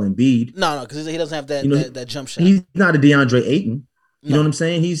Joel Embiid. No, because he doesn't have that jump shot. He's not a DeAndre Ayton. You know what I'm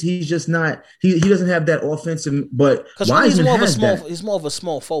saying? He's just not. He doesn't have that offensive. But Wiseman has that. He's more of a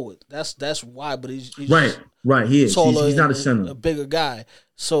small forward. That's why. But he's right. He is. Taller, he's not a center. A bigger guy.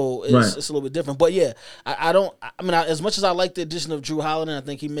 So it's a little bit different. But yeah, I don't. I mean, as much as I like the addition of Drew Holiday, I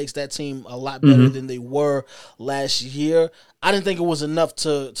think he makes that team a lot better than they were last year. I didn't think it was enough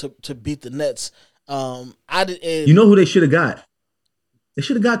to beat the Nets. You know who they should have got? They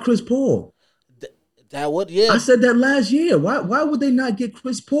should have got Chris Paul. I said that last year. Why would they not get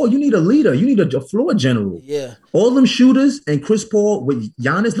Chris Paul? You need a leader. You need a floor general. Yeah. All them shooters and Chris Paul with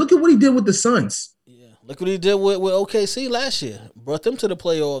Giannis. Look at what he did with the Suns. Yeah. Look what he did with OKC last year. Brought them to the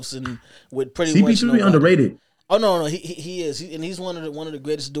playoffs and with pretty much CP3 underrated. Oh no, he is. And he's one of the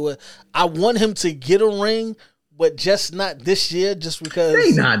greatest to do it. I want him to get a ring, but just not this year, just because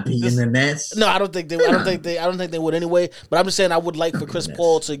they not beating the Nets. No, I don't think they. I don't think they would anyway. But I'm just saying I would like for Chris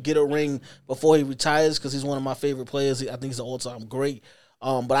Paul to get a ring before he retires because he's one of my favorite players. I think he's an all-time great.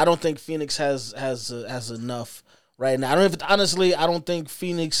 But I don't think Phoenix has enough right now. I don't think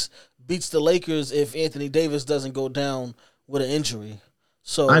Phoenix beats the Lakers if Anthony Davis doesn't go down with an injury.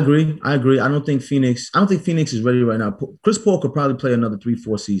 So I agree. I don't think Phoenix is ready right now. Chris Paul could probably play another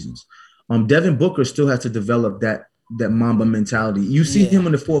 3-4 seasons. Devin Booker still has to develop that Mamba mentality. You see him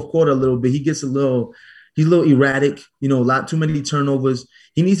in the fourth quarter a little bit. He's a little erratic, a lot too many turnovers.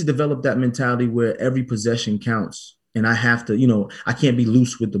 He needs to develop that mentality where every possession counts. And I have to, I can't be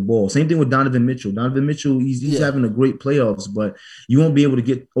loose with the ball. Same thing with Donovan Mitchell. Donovan Mitchell, he's having a great playoffs, but you won't be able to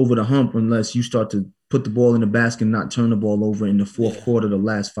get over the hump unless you start to put the ball in the basket and not turn the ball over in the fourth quarter, the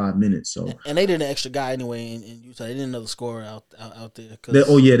last 5 minutes. So and they did an extra guy anyway in Utah. They didn't another scorer out there.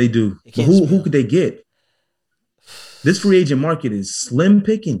 They do. But who could they get? This free agent market is slim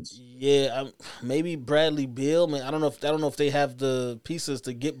pickings. Yeah, maybe Bradley Beal. Man, I don't know if they have the pieces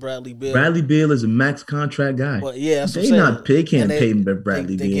to get Bradley Beal. Bradley Beal is a max contract guy. But yeah, that's they what I'm saying. not pay can't pay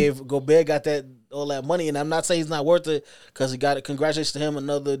Bradley They Beal. gave Gobert got all that money, and I'm not saying he's not worth it because he got it. Congratulations to him,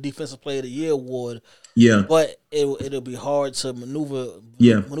 another Defensive Player of the Year award. Yeah, but it'll be hard to maneuver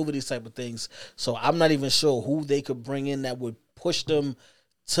these type of things. So I'm not even sure who they could bring in that would push them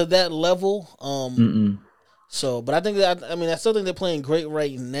to that level. So, but I think I still think they're playing great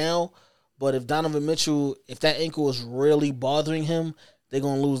right now. But if Donovan Mitchell, if that ankle is really bothering him, they're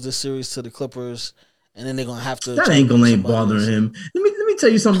gonna lose this series to the Clippers, and then they're gonna have to. That ankle ain't bothering him. Let me tell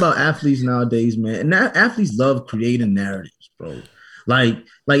you something about athletes nowadays, man. And athletes love creating narratives, bro. Like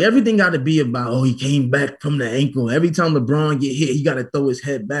everything got to be about, he came back from the ankle. Every time LeBron get hit, he got to throw his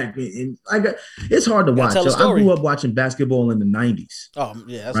head back, and it's hard to watch. So I grew up watching basketball in the 90s. Oh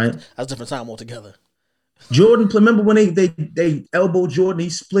yeah, that's a different time altogether. Jordan, remember when they elbowed Jordan?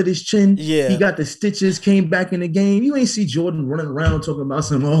 He split his chin. Yeah, he got the stitches. Came back in the game. You ain't see Jordan running around talking about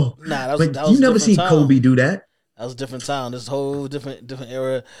some. That was you never seen Kobe do that. That was a different time. This whole different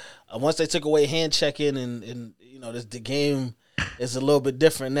era. Once they took away hand checking and the game is a little bit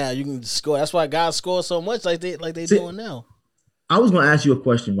different now. You can score. That's why guys score so much like they doing now. I was going to ask you a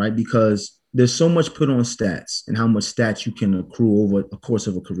question, right? Because there's so much put on stats and how much stats you can accrue over a course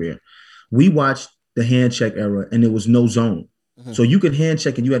of a career. We watched the hand check era, and it was no zone. Mm-hmm. So you could hand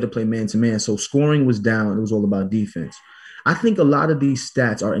check and you had to play man to man. So scoring was down. It was all about defense. I think a lot of these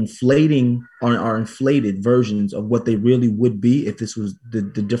stats are inflated versions of what they really would be if this was the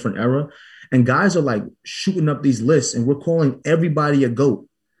different era. And guys are like shooting up these lists, and we're calling everybody a GOAT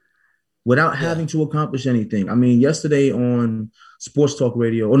without having to accomplish anything. I mean, yesterday on Sports Talk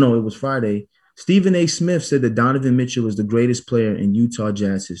Radio, it was Friday, Stephen A. Smith said that Donovan Mitchell is the greatest player in Utah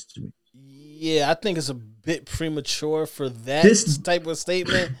Jazz history. Yeah, I think it's a bit premature for that type of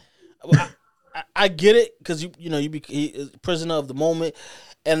statement. I get it because you be prisoner of the moment,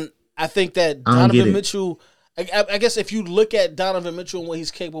 and I think that Donovan Mitchell. I guess if you look at Donovan Mitchell and what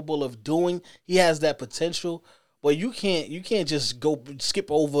he's capable of doing, he has that potential. But you can't just go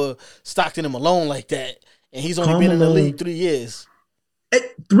skip over Stockton and Malone like that. And he's only been in the league 3 years.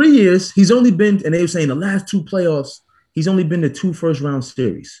 3 years, he's only been, and they were saying the last two playoffs. He's only been to 2 first-round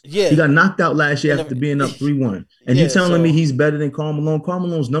series. Yeah. He got knocked out last year after being up 3-1. And you're telling me he's better than Karl Malone? Karl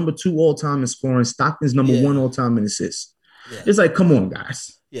Malone's number 2 all-time in scoring. Stockton's number 1 all-time in assists. Yeah. It's like, come on,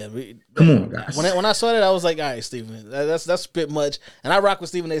 guys. Yeah, come on, guys. When I saw that, I was like, all right, Stephen, that's a bit much. And I rock with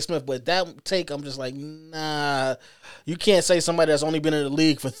Stephen A. Smith, but that take, I'm just like, nah. You can't say somebody that's only been in the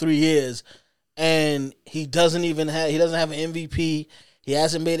league for 3 years and he doesn't have an MVP. He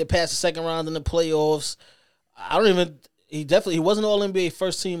hasn't made it past the second round in the playoffs. He wasn't all NBA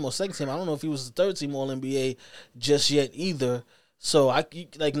first team or second team. I don't know if he was the third team all NBA just yet either. So you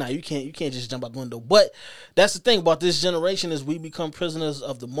can't just jump out the window. But that's the thing about this generation is we become prisoners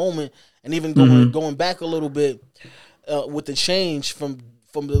of the moment, and even going back a little bit with the change from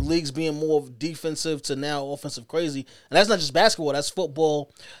the leagues being more defensive to now offensive crazy. And that's not just basketball, that's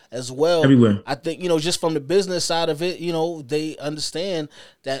football as well. Everywhere. I think, just from the business side of it, they understand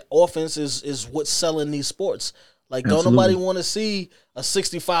that offense is what's selling these sports. Like, Absolutely. Don't nobody want to see a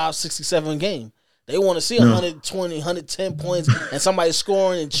 65, 67 game. They want to see 120, 110 points and somebody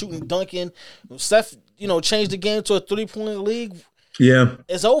scoring and shooting, dunking. Steph, changed the game to a 3-point league. Yeah.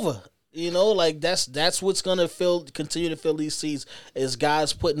 It's over. That's what's gonna continue to fill these seats is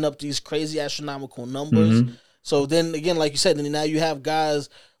guys putting up these crazy astronomical numbers. Mm-hmm. So then again, like you said, then now you have guys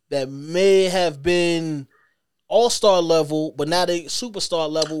that may have been all-star level, but now they superstar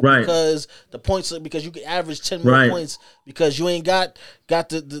level because the points because you can average 10 more points because you ain't got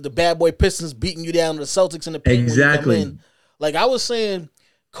the bad boy Pistons beating you down to the Celtics in the paint. Exactly. When you come in. Like I was saying,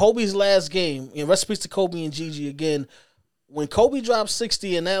 Kobe's last game, and recipes to Kobe and Gigi again. When Kobe dropped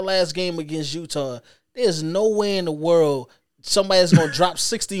 60 in that last game against Utah, there's no way in the world somebody's gonna drop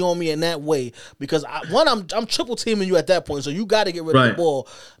 60 on me in that way because I'm triple teaming you at that point, so you got to get rid of the ball.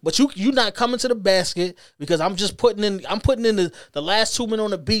 But you not coming to the basket because I'm putting in the last 2 minutes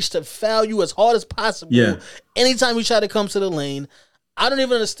on the beach to foul you as hard as possible. Yeah. Anytime you try to come to the lane, I don't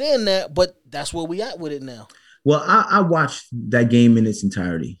even understand that, but that's where we at with it now. Well, I watched that game in its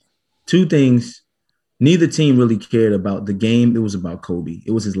entirety. 2 things. Neither team really cared about the game. It was about Kobe.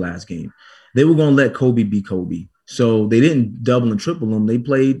 It was his last game. They were going to let Kobe be Kobe. So they didn't double and triple him. They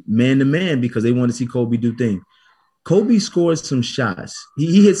played man-to-man because they wanted to see Kobe do things. Kobe scored some shots.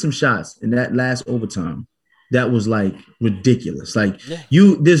 He hit some shots in that last overtime. That was, like, ridiculous. Like,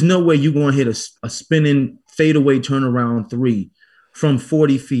 there's no way you're going to hit a spinning fadeaway turnaround 3 from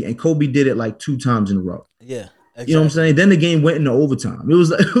 40 feet. And Kobe did it, like, 2 times in a row. Yeah. You know what I'm saying? Then the game went into overtime. It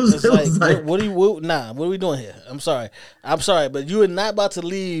was like what are we doing here? I'm sorry, but you are not about to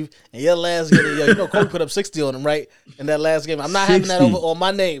leave in your last game. You know, Kobe put up 60 on him, right? In that last game. I'm not having that over on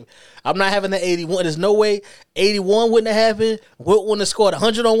my name. I'm not having the 81. There's no way 81 wouldn't have happened. Wilt wouldn't have scored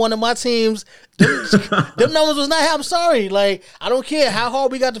 100 on one of my teams. Them numbers was not. I'm sorry. Like, I don't care how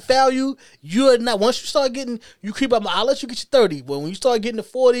hard we got to foul you. You're not. Once you start getting, you creep up. I'll let you get your 30. But when you start getting to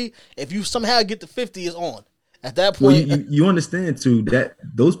 40, if you somehow get to 50, it's on. At that point, you understand too that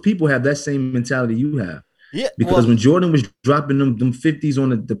those people have that same mentality you have. Yeah, because when Jordan was dropping them 50s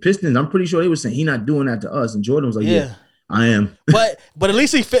on the Pistons, I'm pretty sure they were saying he not doing that to us, and Jordan was like, "Yeah, I am." But at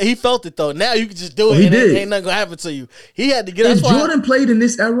least he felt it though. Now you can just do it. He and did. Ain't nothing gonna happen to you. He had to get. If Jordan played in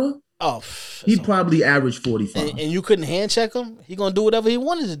this era, he probably averaged 45. And you couldn't hand check him. He gonna do whatever he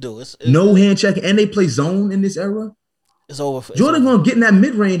wanted to do. It's no hand checking, and they play zone in this era. It's over. Jordan gonna get in that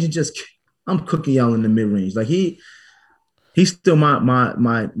mid range and just. I'm cooking y'all in the mid range. Like he's still my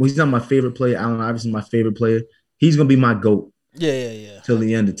well, he's not my favorite player. Allen Iverson's my favorite player. He's gonna be my GOAT. Yeah. Till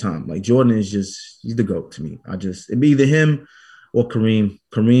the end of time. Like Jordan is he's the GOAT to me. It'd be either him or Kareem.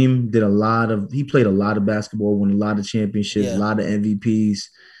 Kareem he played a lot of basketball, won a lot of championships, a lot of MVPs,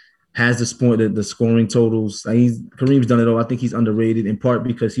 has the scoring totals. Kareem's done it all. I think he's underrated in part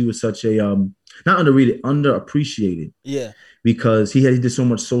because he was such a not underrated, underappreciated. Yeah. Because he did so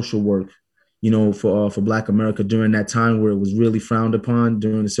much social work. You know, for Black America during that time where it was really frowned upon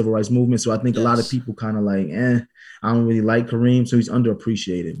during the civil rights movement. So I think a lot of people kind of like, I don't really like Kareem, so he's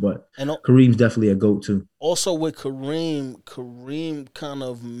underappreciated. But Kareem's definitely a GOAT too. Also with Kareem kind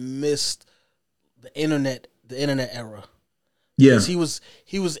of missed the internet era. Yeah, he was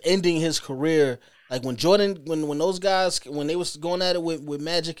ending his career like when Jordan, when those guys when they was going at it with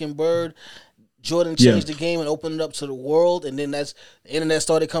Magic and Bird. Jordan changed the game and opened it up to the world, and then the internet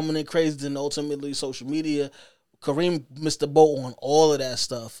started coming in crazy, and ultimately social media. Kareem missed the boat on all of that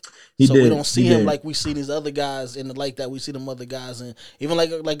stuff. We don't see him like we see these other guys in the like that we see them other guys, and even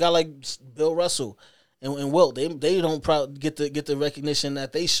like a guy like Bill Russell and Wilt. They don't get the recognition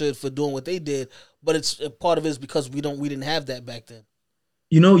that they should for doing what they did, but it's a part of it is because we didn't have that back then.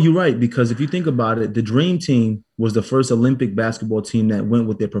 You know, you're right, because if you think about it, the Dream Team was the first Olympic basketball team that went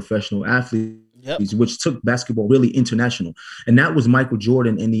with their professional athletes. Yep. Which took basketball really international. And that was Michael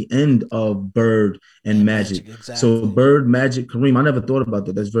Jordan and the end of Bird and Magic. Exactly. So Bird, Magic, Kareem, I never thought about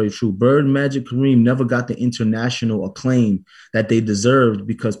that. That's very true. Bird, Magic, Kareem never got the international acclaim that they deserved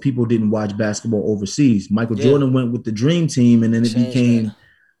because people didn't watch basketball overseas. Michael Jordan went with the Dream Team, and then it became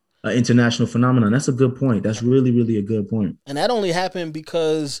an international phenomenon. That's a good point. That's really, really a good point. And that only happened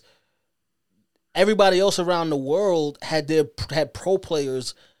because everybody else around the world had pro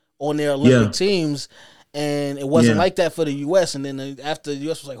players on their Olympic teams, and it wasn't like that for the U.S. And then after the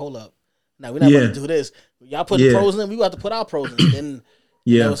U.S. was like, hold up, now we're not about to do this. Y'all put the pros in, we got to put our pros in. And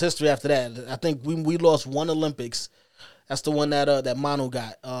that was history after that. I think we lost one Olympics. That's the one that Manu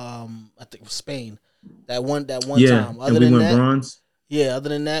got. I think it was Spain. That one time. Other than that, bronze. Yeah, other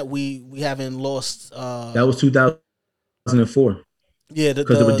than that, we haven't lost. That was 2004. Yeah,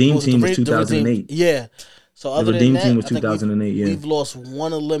 because the Redeem Team was 2008. Yeah. So other the than that, team was 2008. We've lost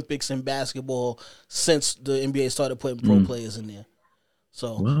one Olympics in basketball since the NBA started putting pro players in there.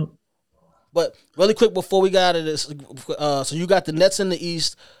 So, but really quick before we got out of this, so you got the Nets in the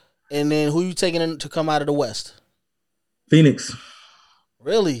East, and then who you taking in to come out of the West? Phoenix.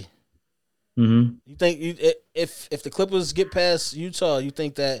 Really? Mm-hmm. You think if the Clippers get past Utah, you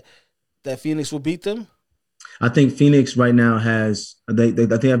think that Phoenix will beat them? I think Phoenix right now has they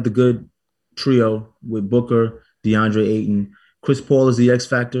have the good trio with Booker, DeAndre Ayton. Chris Paul is the X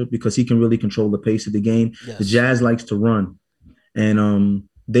factor because he can really control the pace of the game. Yes. The Jazz likes to run, and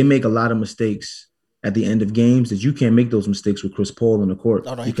they make a lot of mistakes at the end of games that you can't make those mistakes with Chris Paul on the court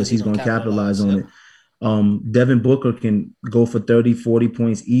because he's going to capitalize on it. Devin Booker can go for 30, 40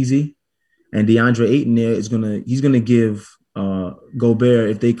 points easy, and DeAndre Ayton there he's going to give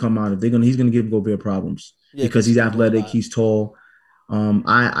Gobert, if they come out, he's going to give Gobert problems because he's athletic, he's tall.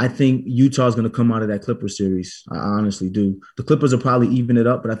 I think Utah's going to come out of that Clippers series. I honestly do. The Clippers will probably even it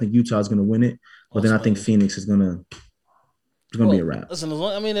up, but I think Utah's going to win it. But then I think Phoenix is going to be a wrap. Listen,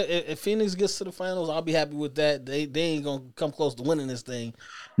 if Phoenix gets to the finals, I'll be happy with that. They ain't going to come close to winning this thing.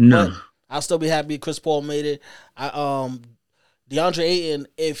 No. But I'll still be happy Chris Paul made it. DeAndre Ayton,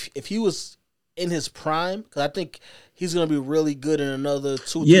 if he was in his prime, because I think he's going to be really good in another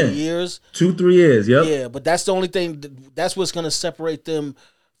 2-3 years. 2-3 years, yep. Yeah, but that's the only thing. That's what's going to separate them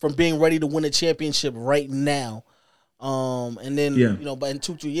from being ready to win a championship right now. And then, but in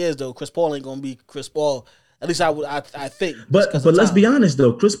 2-3 years, though, Chris Paul ain't going to be Chris Paul. At least I think. But let's be honest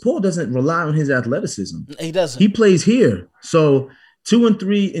though, Chris Paul doesn't rely on his athleticism. He doesn't. He plays here, so 2 or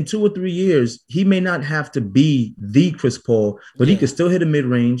 3 years, he may not have to be the Chris Paul, but he can still hit a mid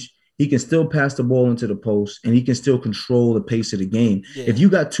range. He can still pass the ball into the post, and he can still control the pace of the game. Yeah. If you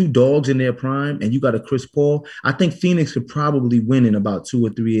got two dogs in their prime and you got a Chris Paul, I think Phoenix could probably win in about 2 or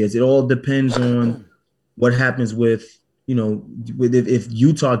 3 years. It all depends on what happens with, if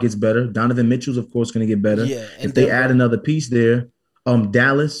Utah gets better. Donovan Mitchell's, of course, going to get better. Yeah, if they add another piece there,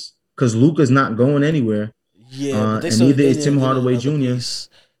 Dallas, because Luka's not going anywhere. Yeah, and neither is Tim Hardaway Jr. They need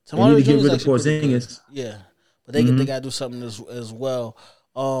to get rid of Porzingis. Yeah, but they got to do something as well.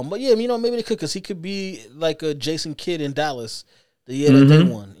 But yeah, maybe they could, because he could be like a Jason Kidd in Dallas the year that they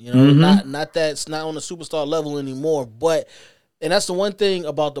won. Not that it's not on a superstar level anymore. But and that's the one thing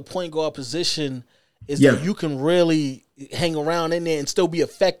about the point guard position is that you can really hang around in there and still be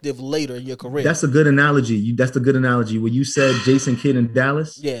effective later in your career. That's a good analogy. That's a good analogy. When you said Jason Kidd in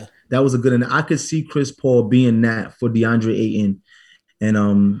Dallas, that was a good. I could see Chris Paul being that for DeAndre Ayton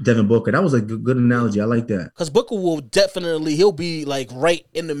and Devin Booker. That was a good analogy. I like that. Because Booker he'll be like right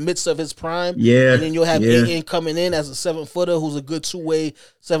in the midst of his prime. Yeah. And then you'll have Ayton coming in as a 7-footer who's a good two-way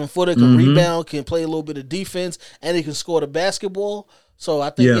 7-footer, can rebound, can play a little bit of defense, and he can score the basketball. So I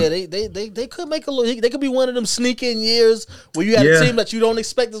think they could make a little. They could be one of them sneak-in years where you have a team that you don't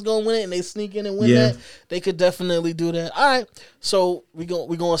expect is going to win it, and they sneak in and win that. They could definitely do that. All right, so we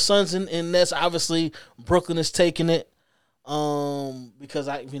going Suns and Nets. Obviously, Brooklyn is taking it. Because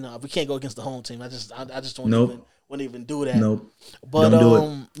we can't go against the home team. I just wouldn't even do that. Nope. But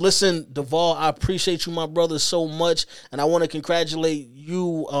listen, Devale, I appreciate you, my brother, so much, and I want to congratulate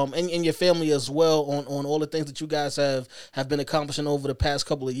you and your family as well on all the things that you guys have been accomplishing over the past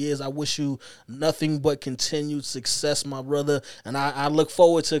couple of years. I wish you nothing but continued success, my brother, and I look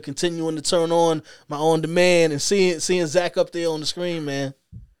forward to continuing to turn on my On Demand and seeing Zach up there on the screen, man.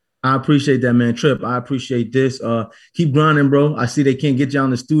 I appreciate that, man. Trip, I appreciate this. Keep grinding, bro. I see they can't get you on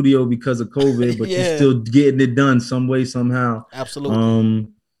the studio because of COVID, but you're still getting it done some way, somehow. Absolutely.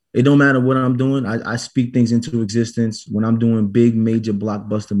 It don't matter what I'm doing. I speak things into existence. When I'm doing big, major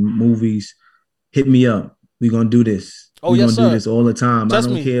blockbuster movies, hit me up. We're going to do this. Oh, yes, sir. Do this all the time. Trust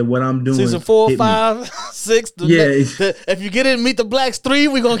I don't me. care what I'm doing. Season 4, 5, 6. If you get in Meet the Blacks 3,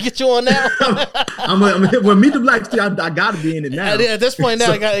 we're going to get you on now. Well, Meet the Blacks 3, I got to be in it now. At this point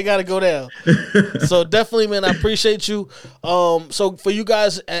now, it got to go down. So definitely, man, I appreciate you. So for you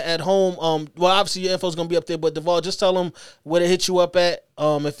guys at home, well, obviously your info is going to be up there, but Devale, just tell them where to hit you up at,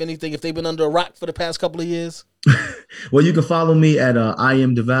 if anything, if they've been under a rock for the past couple of years. Well, you can follow me at I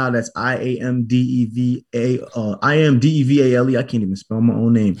am Devale. That's IAMDEVALE. I can't even spell my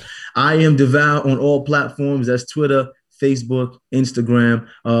own name. I am Devale on all platforms. That's Twitter, Facebook, Instagram.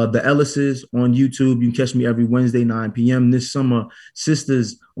 The Ellises on YouTube. You can catch me every Wednesday, 9 p.m. This summer,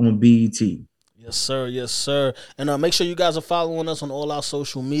 Sisters on BET. Yes, sir. Yes, sir. And make sure you guys are following us on all our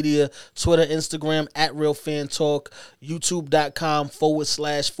social media, Twitter, Instagram, at Real Fan Talk,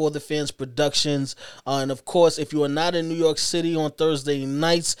 YouTube.com/For The Fans Productions. And, of course, if you are not in New York City on Thursday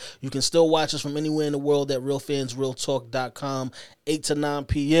nights, you can still watch us from anywhere in the world at RealFansRealTalk.com, 8 to 9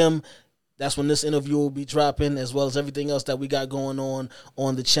 p.m. That's when this interview will be dropping, as well as everything else that we got going on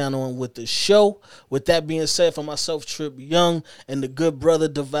the channel and with the show. With that being said, for myself, Trip Young, and the good brother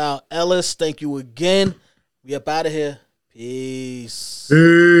Devale Ellis, thank you again. We up out of here. Peace.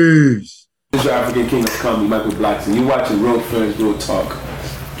 Peace. This is your African King of Comedy, Michael Blackson. You watching Real Fans Real Talk.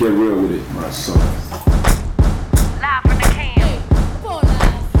 Get real with it, my son. Live from the camp.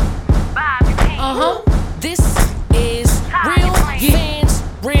 Bob, you can't. This is Real Fans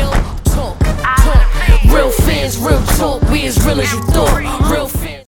Real Talk. Real fans, real talk, we as real as you thought.